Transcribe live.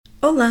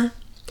Hola,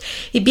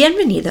 y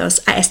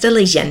bienvenidos a esta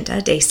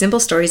leyenda de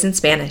Simple Stories in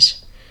Spanish.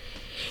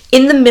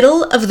 In the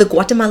middle of the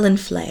Guatemalan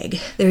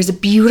flag, there is a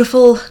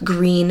beautiful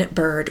green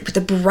bird with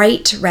a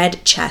bright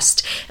red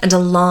chest and a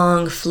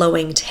long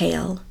flowing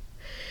tail.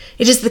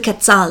 It is the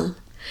Quetzal,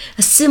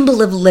 a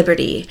symbol of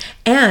liberty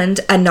and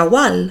a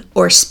nahual,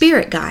 or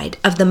spirit guide,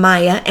 of the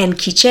Maya and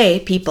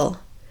Quiche people.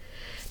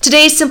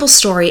 Today's simple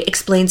story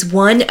explains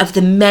one of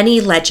the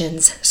many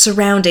legends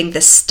surrounding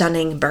this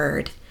stunning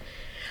bird.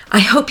 I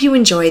hope you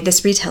enjoy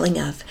this retelling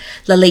of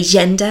La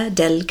Leyenda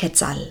del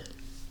Quetzal.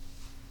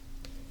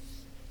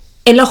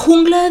 En la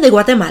jungla de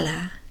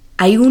Guatemala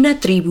hay una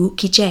tribu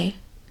quiché.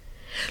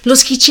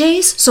 Los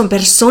quichés son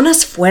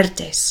personas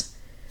fuertes,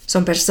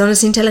 son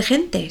personas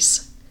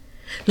inteligentes.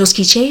 Los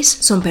quichés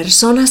son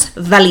personas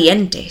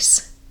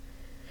valientes.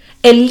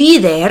 El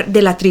líder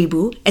de la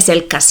tribu es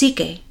el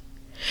cacique.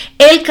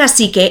 El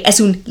cacique es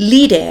un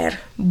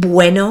líder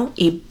bueno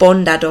y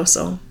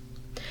bondadoso.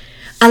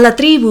 A la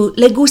tribu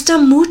le gusta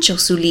mucho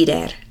su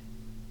líder.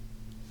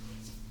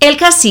 El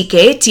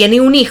cacique tiene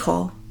un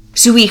hijo.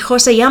 Su hijo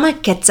se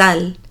llama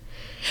Quetzal.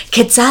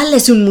 Quetzal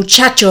es un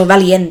muchacho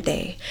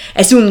valiente.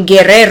 Es un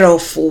guerrero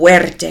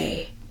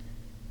fuerte.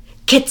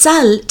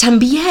 Quetzal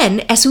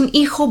también es un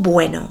hijo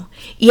bueno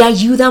y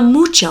ayuda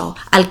mucho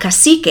al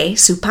cacique,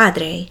 su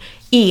padre,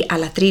 y a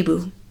la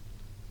tribu.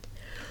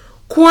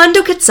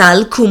 Cuando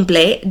Quetzal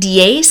cumple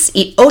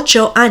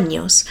 18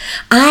 años,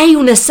 hay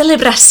una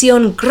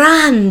celebración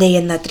grande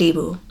en la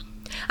tribu.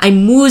 Hay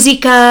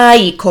música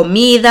y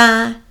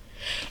comida.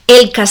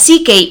 El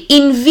cacique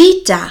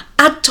invita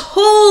a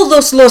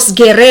todos los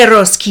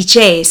guerreros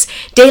quichés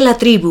de la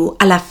tribu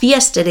a la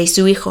fiesta de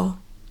su hijo.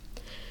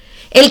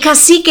 El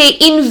cacique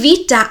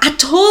invita a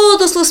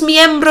todos los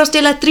miembros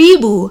de la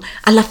tribu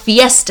a la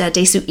fiesta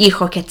de su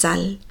hijo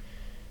Quetzal.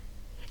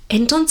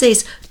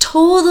 Entonces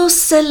todos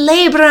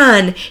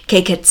celebran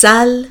que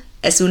Quetzal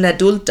es un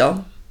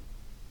adulto.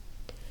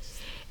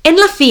 En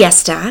la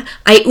fiesta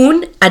hay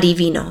un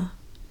adivino.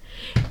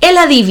 El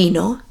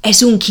adivino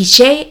es un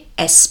quiché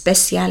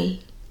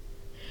especial.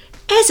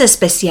 Es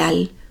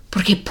especial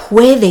porque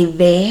puede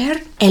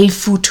ver el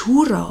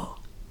futuro.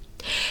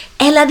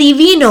 El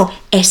adivino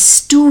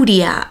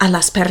estudia a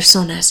las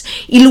personas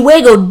y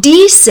luego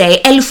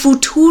dice el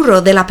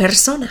futuro de la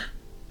persona.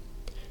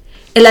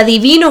 El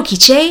adivino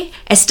quiché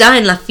está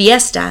en la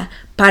fiesta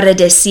para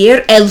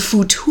decir el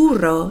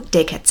futuro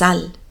de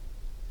Quetzal.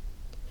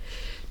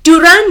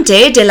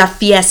 Durante la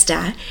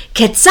fiesta,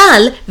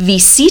 Quetzal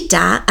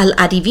visita al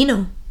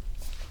adivino.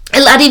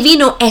 El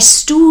adivino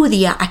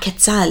estudia a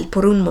Quetzal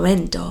por un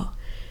momento.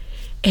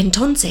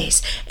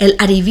 Entonces, el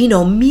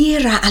adivino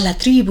mira a la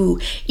tribu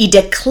y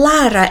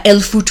declara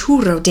el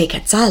futuro de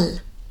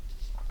Quetzal.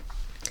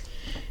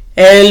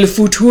 El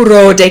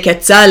futuro de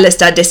Quetzal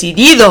está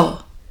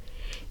decidido.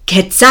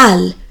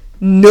 Quetzal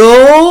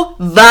no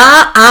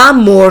va a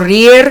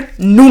morir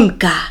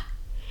nunca.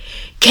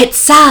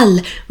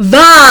 Quetzal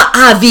va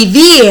a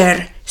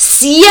vivir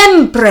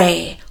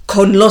siempre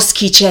con los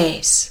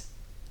quichés.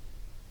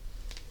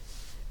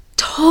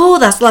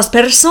 Todas las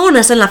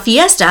personas en la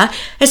fiesta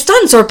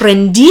están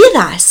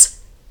sorprendidas.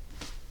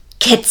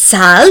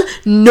 ¿Quetzal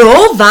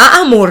no va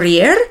a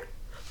morir?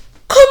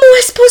 ¿Cómo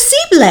es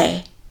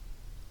posible?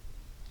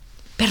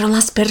 Pero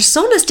las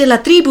personas de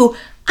la tribu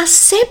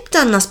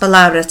aceptan las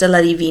palabras del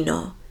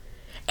adivino.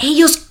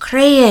 Ellos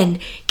creen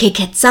que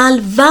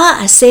Quetzal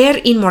va a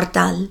ser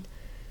inmortal.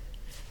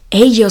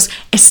 Ellos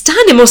están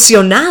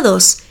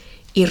emocionados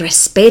y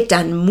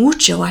respetan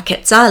mucho a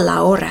Quetzal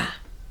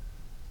ahora.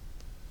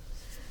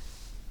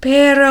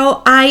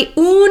 Pero hay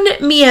un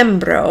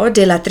miembro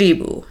de la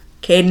tribu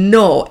que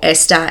no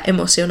está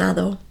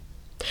emocionado.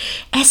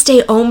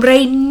 Este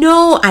hombre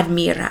no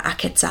admira a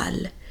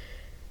Quetzal.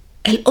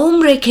 El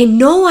hombre que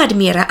no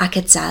admira a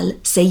Quetzal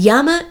se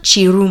llama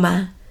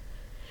Chiruma.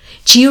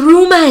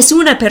 Chiruma es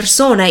una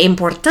persona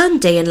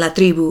importante en la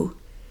tribu.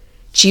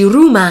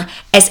 Chiruma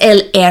es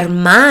el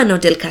hermano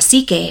del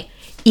cacique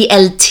y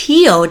el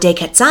tío de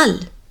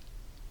Quetzal.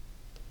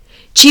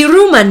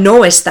 Chiruma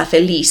no está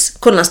feliz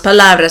con las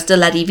palabras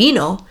del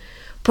adivino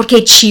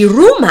porque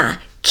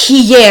Chiruma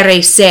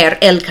quiere ser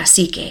el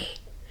cacique.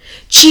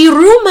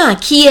 Chiruma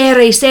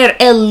quiere ser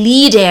el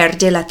líder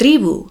de la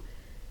tribu.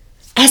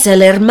 Es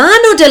el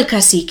hermano del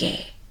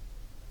cacique.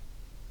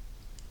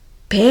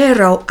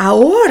 Pero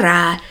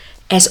ahora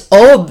es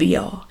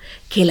obvio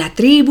que la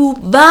tribu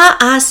va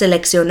a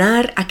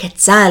seleccionar a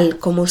Quetzal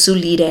como su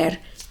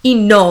líder y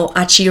no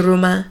a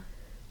Chiruma.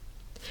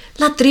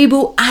 La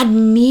tribu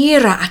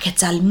admira a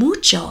Quetzal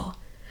mucho.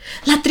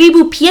 La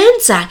tribu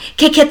piensa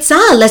que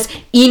Quetzal es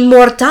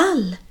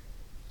inmortal.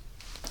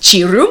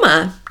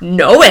 Chiruma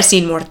no es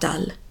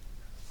inmortal.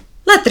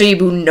 La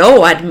tribu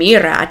no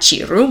admira a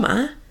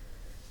Chiruma.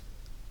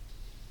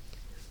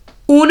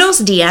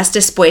 Unos días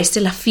después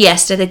de la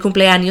fiesta de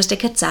cumpleaños de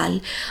Quetzal,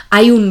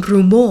 hay un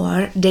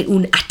rumor de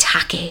un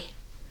ataque.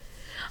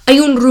 Hay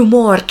un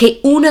rumor que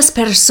unas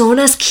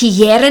personas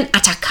quieren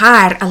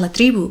atacar a la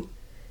tribu.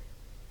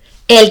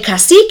 El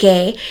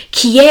cacique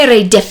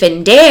quiere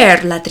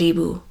defender la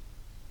tribu.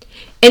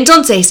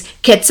 Entonces,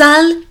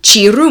 Quetzal,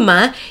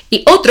 Chiruma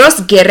y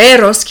otros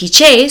guerreros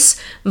quichés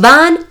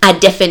van a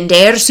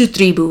defender su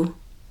tribu.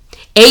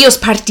 Ellos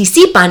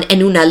participan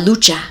en una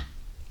lucha.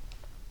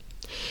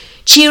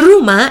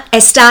 Chiruma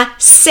está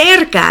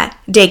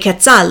cerca de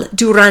Quetzal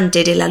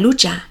durante la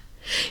lucha.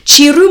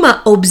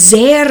 Chiruma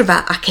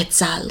observa a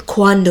Quetzal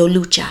cuando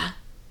lucha.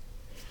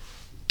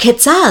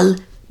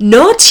 Quetzal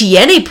no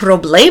tiene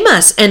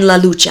problemas en la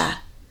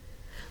lucha.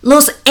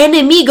 Los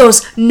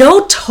enemigos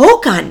no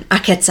tocan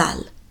a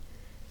Quetzal.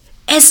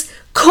 Es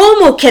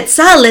como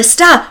Quetzal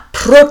está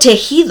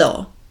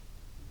protegido.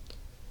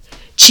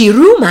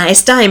 Chiruma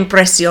está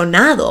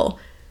impresionado,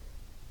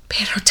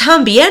 pero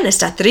también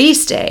está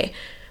triste,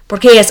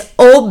 porque es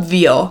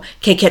obvio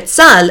que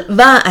Quetzal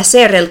va a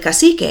ser el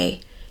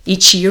cacique y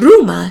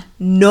Chiruma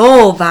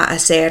no va a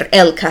ser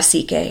el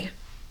cacique.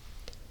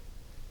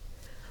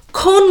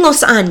 Con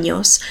los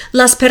años,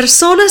 las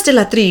personas de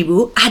la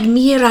tribu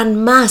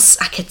admiran más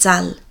a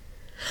Quetzal.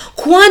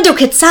 Cuando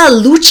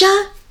Quetzal lucha,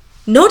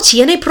 no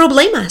tiene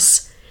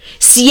problemas.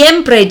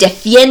 Siempre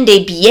defiende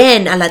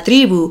bien a la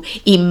tribu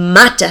y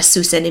mata a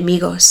sus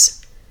enemigos.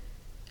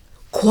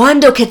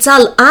 Cuando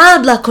Quetzal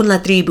habla con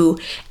la tribu,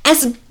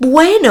 es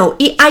bueno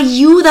y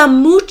ayuda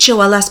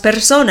mucho a las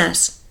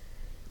personas.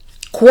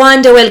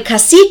 Cuando el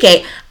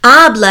cacique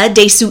habla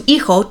de su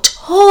hijo,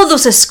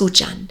 todos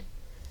escuchan.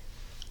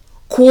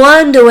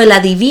 Cuando el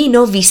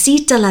adivino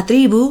visita la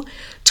tribu,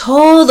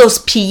 todos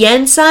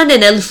piensan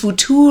en el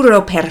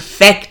futuro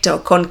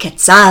perfecto con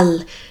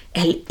Quetzal,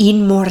 el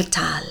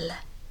inmortal.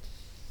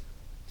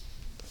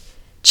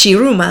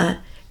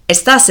 Chiruma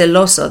está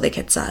celoso de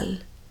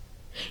Quetzal.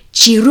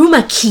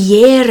 Chiruma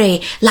quiere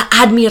la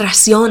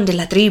admiración de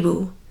la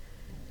tribu.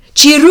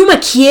 Chiruma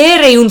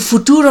quiere un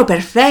futuro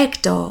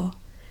perfecto.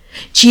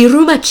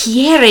 Chiruma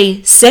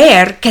quiere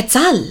ser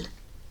Quetzal.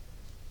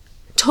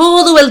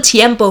 Todo el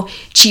tiempo,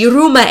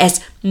 Chiruma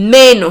es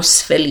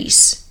menos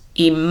feliz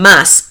y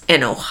más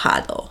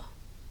enojado.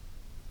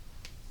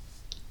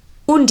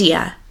 Un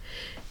día,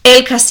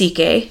 el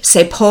cacique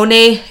se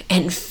pone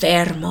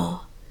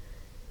enfermo.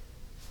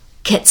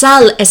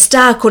 Quetzal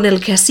está con el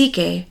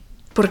cacique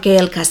porque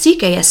el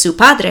cacique es su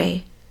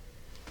padre.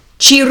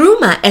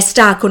 Chiruma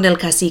está con el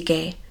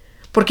cacique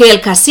porque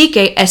el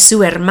cacique es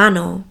su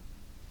hermano.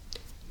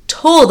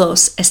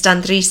 Todos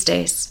están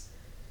tristes.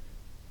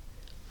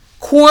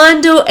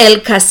 Cuando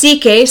el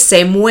cacique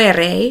se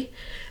muere,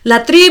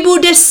 la tribu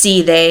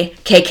decide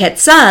que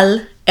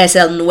Quetzal es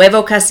el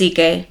nuevo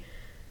cacique.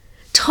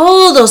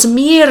 Todos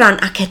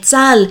miran a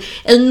Quetzal,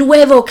 el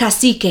nuevo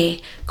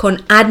cacique,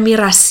 con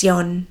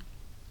admiración.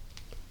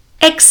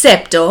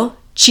 Excepto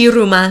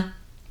Chiruma.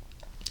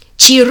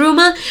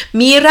 Chiruma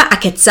mira a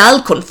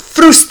Quetzal con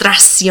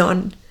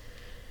frustración.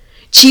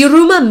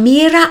 Chiruma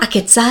mira a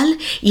Quetzal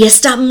y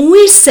está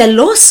muy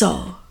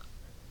celoso.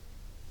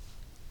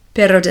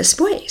 Pero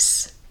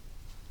después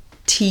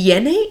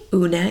tiene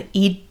una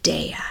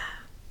idea.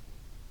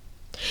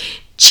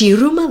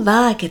 Chiruma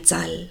va a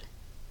Quetzal.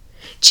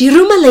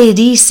 Chiruma le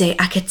dice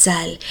a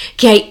Quetzal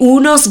que hay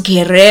unos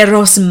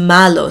guerreros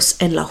malos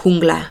en la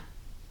jungla.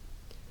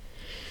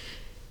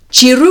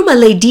 Chiruma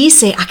le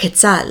dice a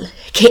Quetzal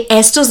que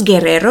estos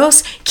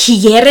guerreros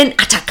quieren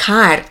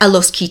atacar a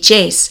los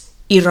quichés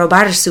y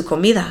robar su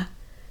comida.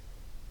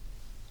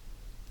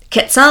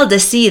 Quetzal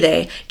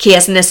decide que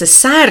es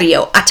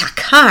necesario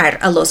atacar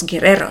a los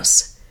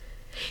guerreros.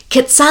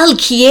 Quetzal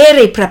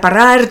quiere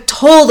preparar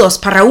todos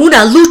para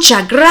una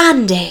lucha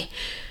grande.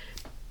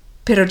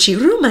 Pero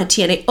Chiruma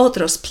tiene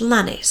otros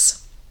planes.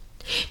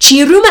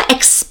 Chiruma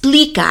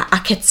explica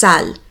a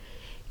Quetzal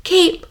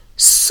que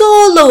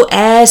solo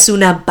es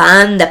una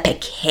banda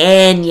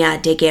pequeña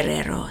de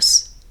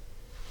guerreros.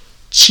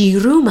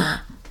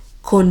 Chiruma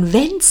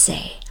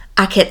convence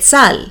a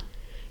Quetzal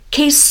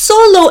que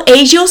solo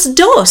ellos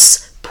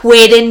dos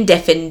pueden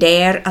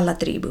defender a la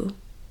tribu.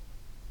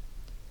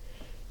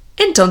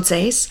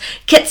 Entonces,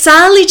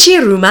 Quetzal y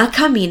Chiruma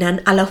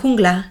caminan a la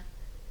jungla.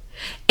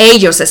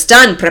 Ellos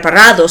están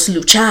preparados a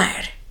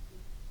luchar.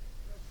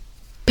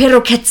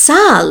 Pero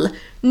Quetzal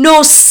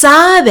no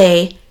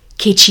sabe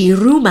que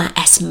Chiruma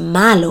es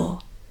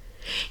malo.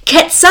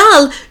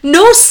 Quetzal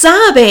no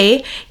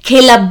sabe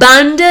que la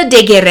banda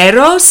de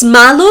guerreros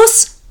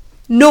malos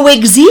no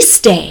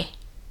existe.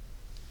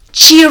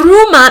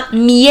 Chiruma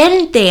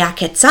miente a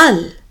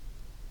Quetzal.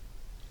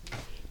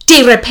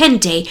 De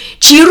repente,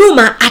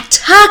 Chiruma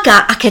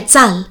ataca a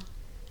Quetzal.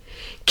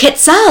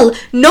 Quetzal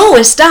no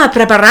está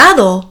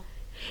preparado.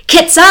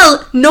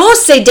 Quetzal no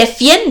se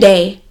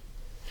defiende.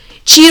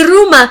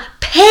 Chiruma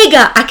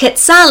pega a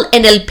Quetzal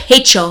en el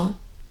pecho.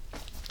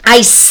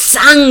 Hay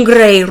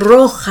sangre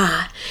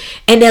roja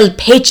en el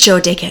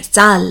pecho de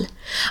Quetzal.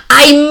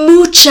 Hay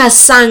mucha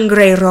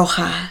sangre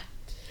roja.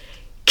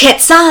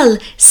 Quetzal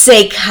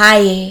se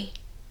cae.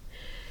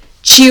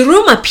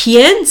 Chiruma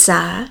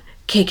piensa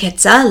que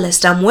Quetzal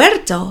está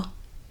muerto.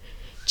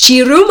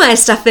 Chiruma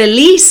está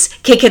feliz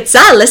que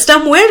Quetzal está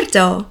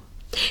muerto.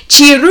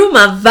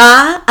 Chiruma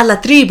va a la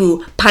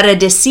tribu para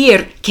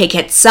decir que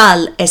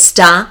Quetzal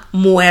está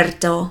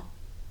muerto.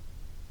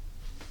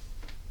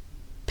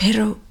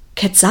 Pero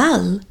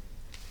Quetzal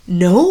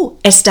no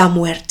está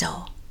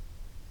muerto.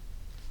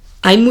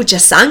 Hay mucha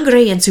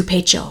sangre en su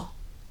pecho,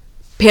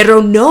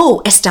 pero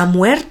no está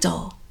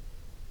muerto.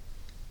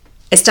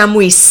 Está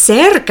muy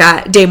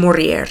cerca de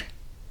morir,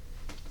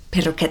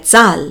 pero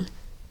Quetzal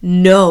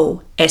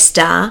no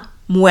está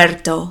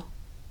muerto.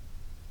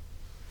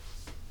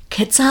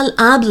 Quetzal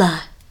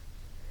habla.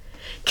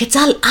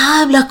 Quetzal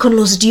habla con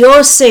los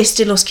dioses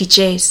de los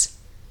quichés.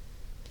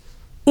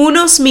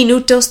 Unos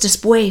minutos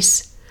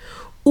después,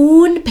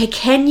 un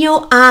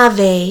pequeño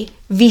ave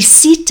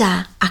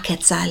visita a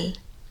Quetzal.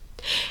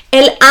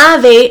 El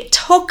ave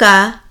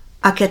toca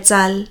a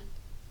Quetzal.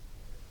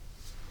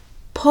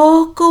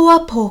 Poco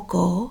a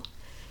poco,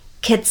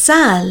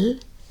 Quetzal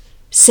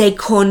se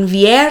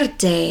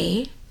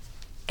convierte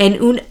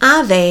en un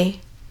ave.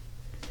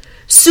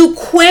 Su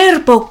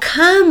cuerpo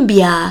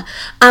cambia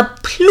a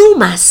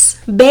plumas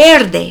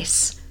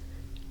verdes,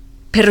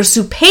 pero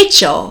su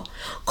pecho,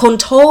 con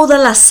toda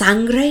la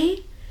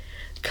sangre,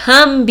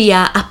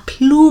 cambia a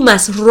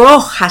plumas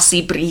rojas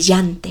y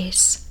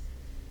brillantes.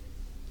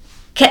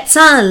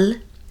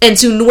 Quetzal, en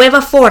su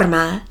nueva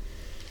forma,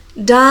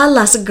 da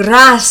las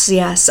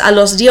gracias a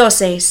los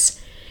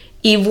dioses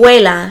y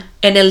vuela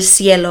en el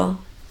cielo.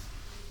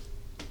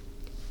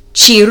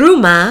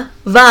 Chiruma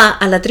va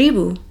a la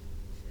tribu.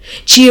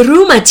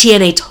 Chiruma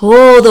tiene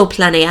todo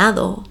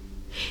planeado.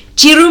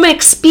 Chiruma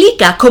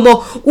explica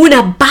cómo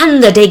una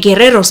banda de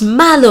guerreros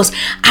malos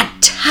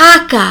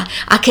ataca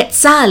a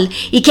Quetzal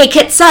y que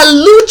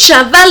Quetzal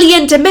lucha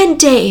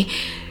valientemente.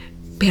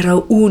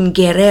 Pero un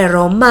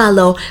guerrero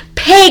malo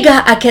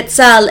pega a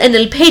Quetzal en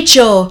el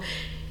pecho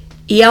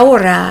y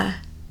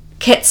ahora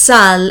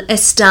Quetzal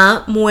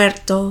está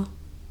muerto.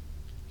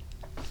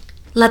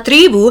 La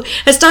tribu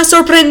está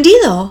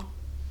sorprendido.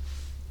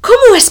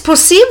 ¿Cómo es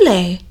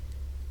posible?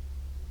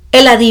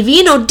 El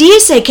adivino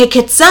dice que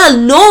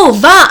Quetzal no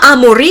va a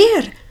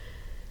morir.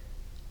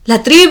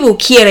 La tribu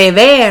quiere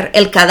ver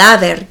el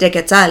cadáver de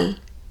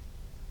Quetzal.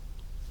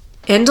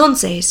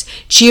 Entonces,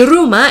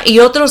 Chiruma y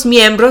otros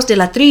miembros de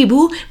la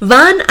tribu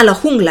van a la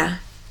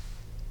jungla.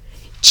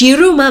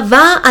 Chiruma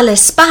va al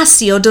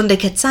espacio donde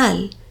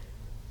Quetzal,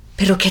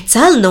 pero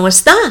Quetzal no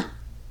está.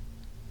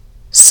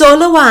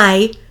 Solo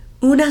hay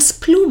unas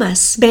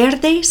plumas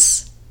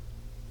verdes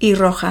y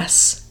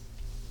rojas.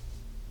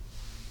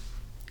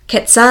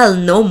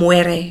 Quetzal no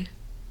muere.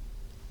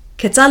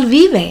 Quetzal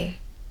vive.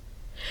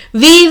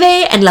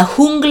 Vive en la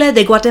jungla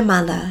de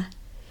Guatemala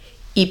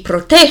y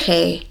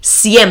protege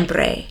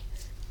siempre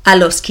a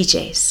los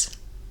quichés.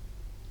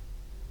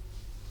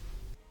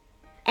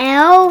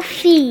 El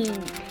fin.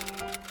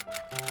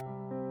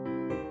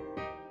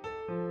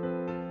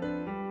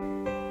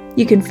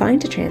 You can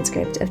find a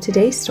transcript of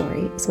today's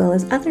story as well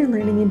as other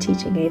learning and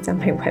teaching aids on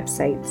my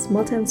website,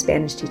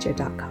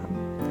 smalltownspanishteacher.com.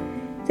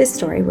 This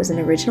story was an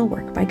original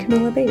work by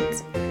Camilla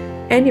Bates.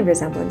 Any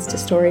resemblance to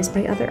stories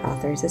by other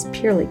authors is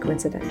purely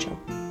coincidental,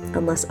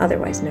 unless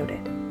otherwise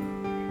noted.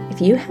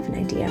 If you have an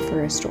idea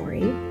for a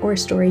story or a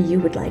story you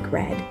would like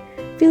read,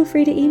 feel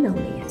free to email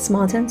me at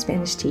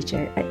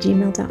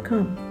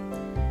smalltownspanishteacher@gmail.com.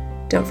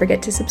 Don't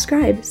forget to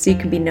subscribe so you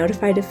can be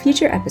notified of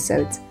future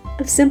episodes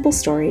of Simple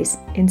Stories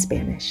in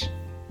Spanish.